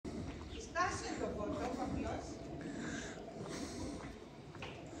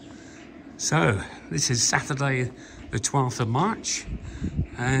So, this is Saturday the 12th of March,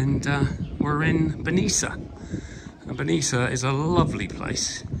 and we're in Benissa. And Benissa is a lovely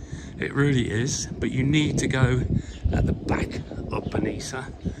place. It really is, but you need to go at the back of Benissa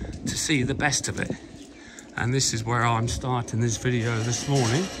to see the best of it. And this is where I'm starting this video this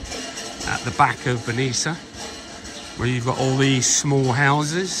morning, at the back of Benissa, where you've got all these small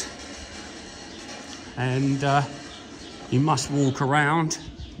houses, and you must walk around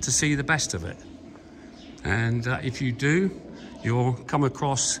to see the best of it. And if you do, you'll come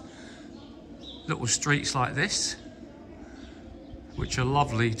across little streets like this, which are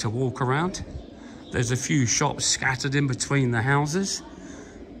lovely to walk around. There's a few shops scattered in between the houses,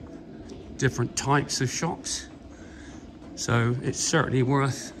 different types of shops, so it's certainly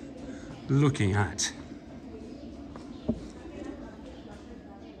worth looking at.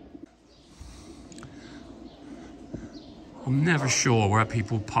 I'm never sure where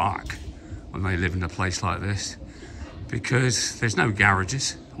people park when they live in a place like this, because there's no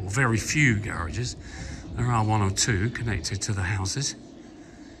garages, or very few garages. There are one or two connected to the houses,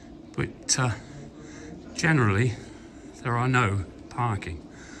 but generally there are no parking,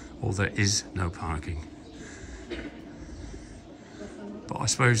 or there is no parking. But I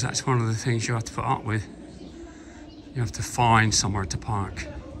suppose that's one of the things you have to put up with. You have to find somewhere to park.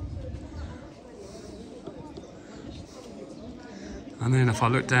 And then if I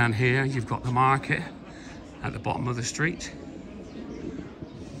look down here, you've got the market at the bottom of the street.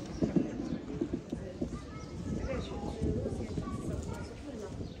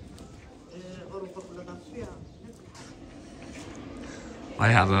 I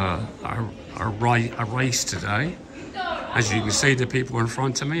have a race today. As you can see, the people in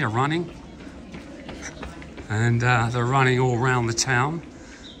front of me are running. And they're running all around the town.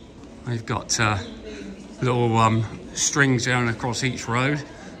 They've got little strings down across each road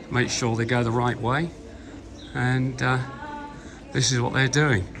to make sure they go the right way. And this is what they're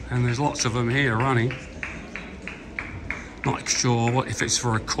doing. And there's lots of them here running. Not sure if it's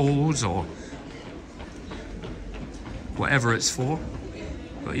for a cause or whatever it's for.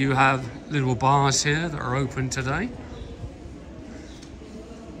 But you have little bars here that are open today.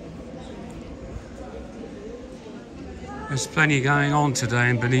 There's plenty going on today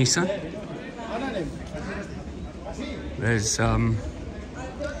in Benissa. There's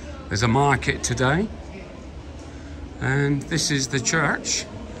a market today, and this is the church.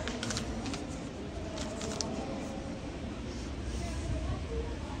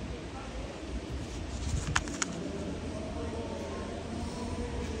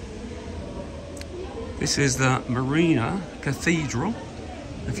 This is the Marina Cathedral.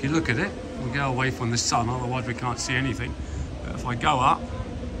 If you look at it, we go away from the sun, otherwise we can't see anything. But if I go up,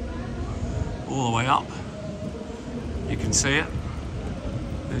 all the way up, you can see it.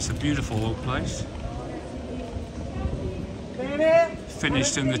 It's a beautiful old place.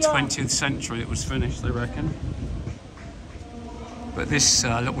 Finished in the 20th century, it was finished, they reckon. But this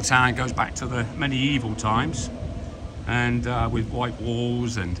little town goes back to the medieval times, and with white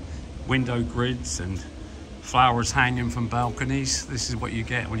walls and window grids and flowers hanging from balconies. This is what you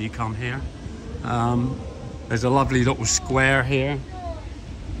get when you come here. There's a lovely little square here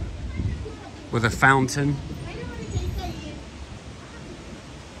with a fountain.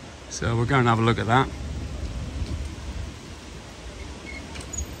 So we're going to have a look at that.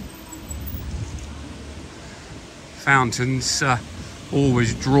 Fountains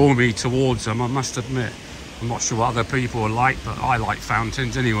always draw me towards them, I must admit. I'm not sure what other people are like, but I like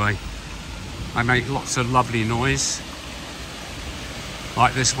fountains anyway. They make lots of lovely noise.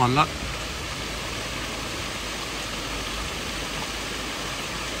 Like this one, look.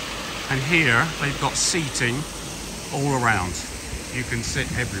 And here they've got seating all around. You can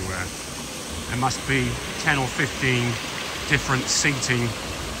sit everywhere. There must be 10 or 15 different seating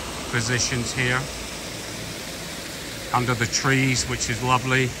positions here. Under the trees, which is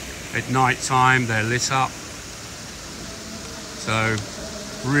lovely. At night time, they're lit up. So,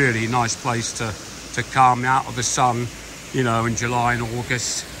 really nice place to come out of the sun, you know, in July and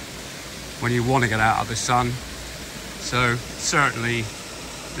August, when you want to get out of the sun. So, certainly,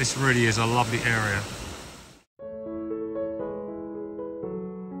 this really is a lovely area.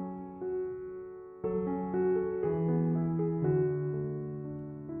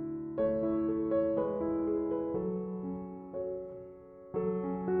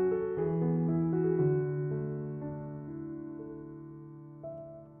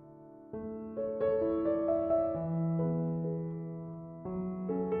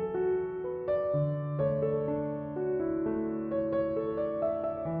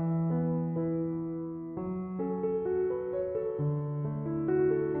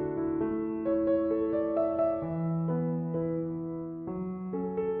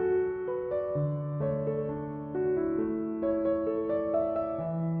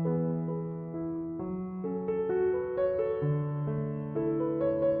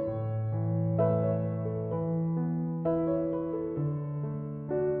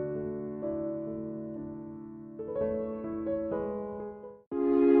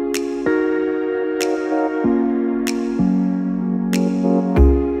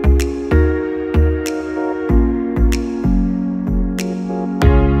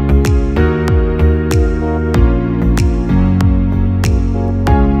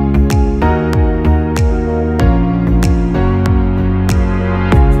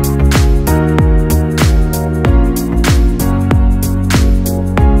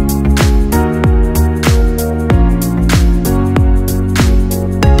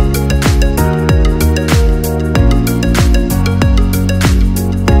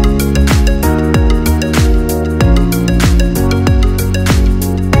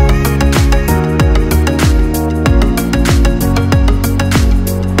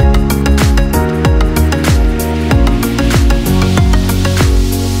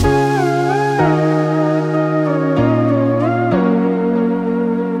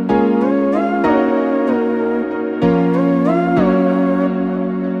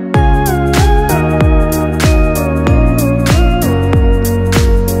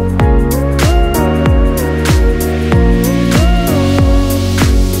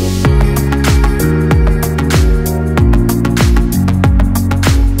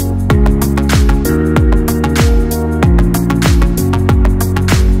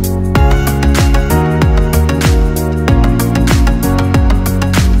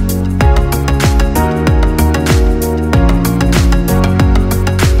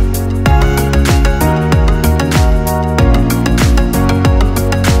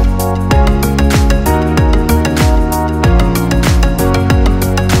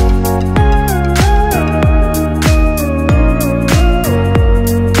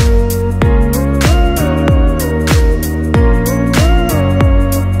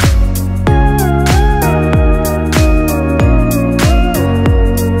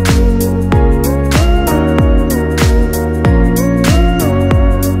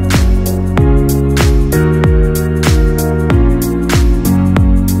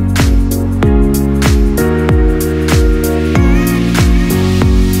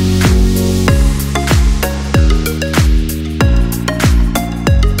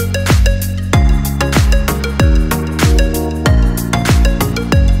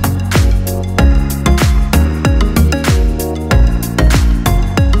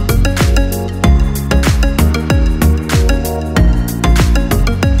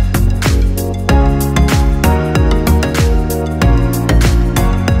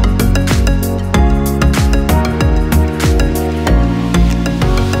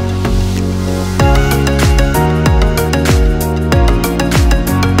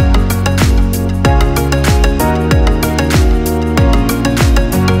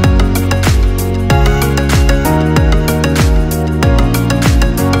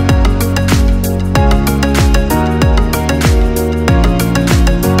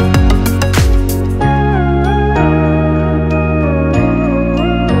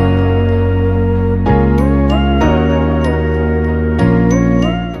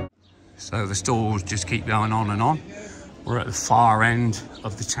 keep going on and on. We're at the far end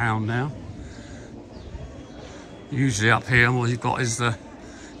of the town now. Usually up here, all you've got is the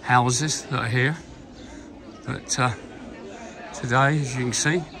houses that are here. But today, as you can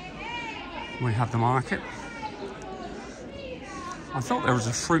see, we have the market. I thought there was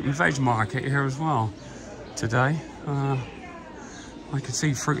a fruit and veg market here as well today. I can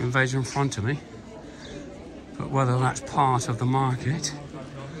see fruit and veg in front of me, but whether that's part of the market,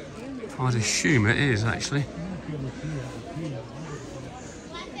 I'd assume it is actually.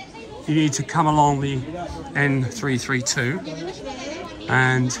 You need to come along the N332,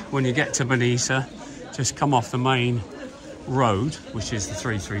 and when you get to Benissa, just come off the main road, which is the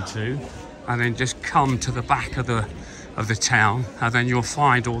 332, and then just come to the back of the town, and then you'll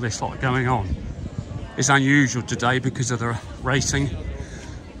find all this lot going on. It's unusual today because of the racing,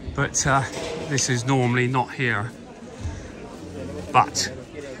 but this is normally not here. But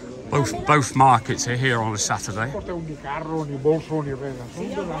both markets are here on a Saturday.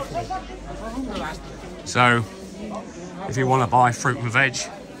 So if you want to buy fruit and veg,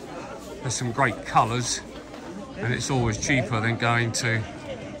 there's some great colours, and it's always cheaper than going to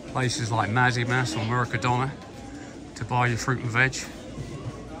places like Mazimas or Mercadona to buy your fruit and veg.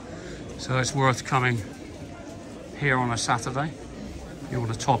 So it's worth coming here on a Saturday. You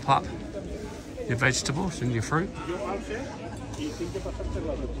want to top up your vegetables and your fruit.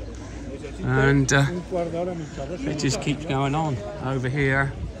 And it just keeps going on. Over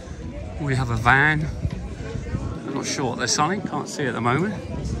here we have a van. I'm not sure what they're selling, can't see at the moment.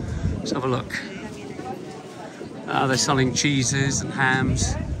 Let's have a look. They're selling cheeses and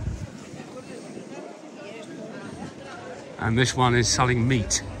hams. And this one is selling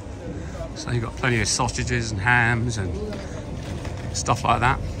meat. So you've got plenty of sausages and hams and stuff like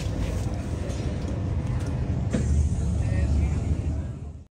that.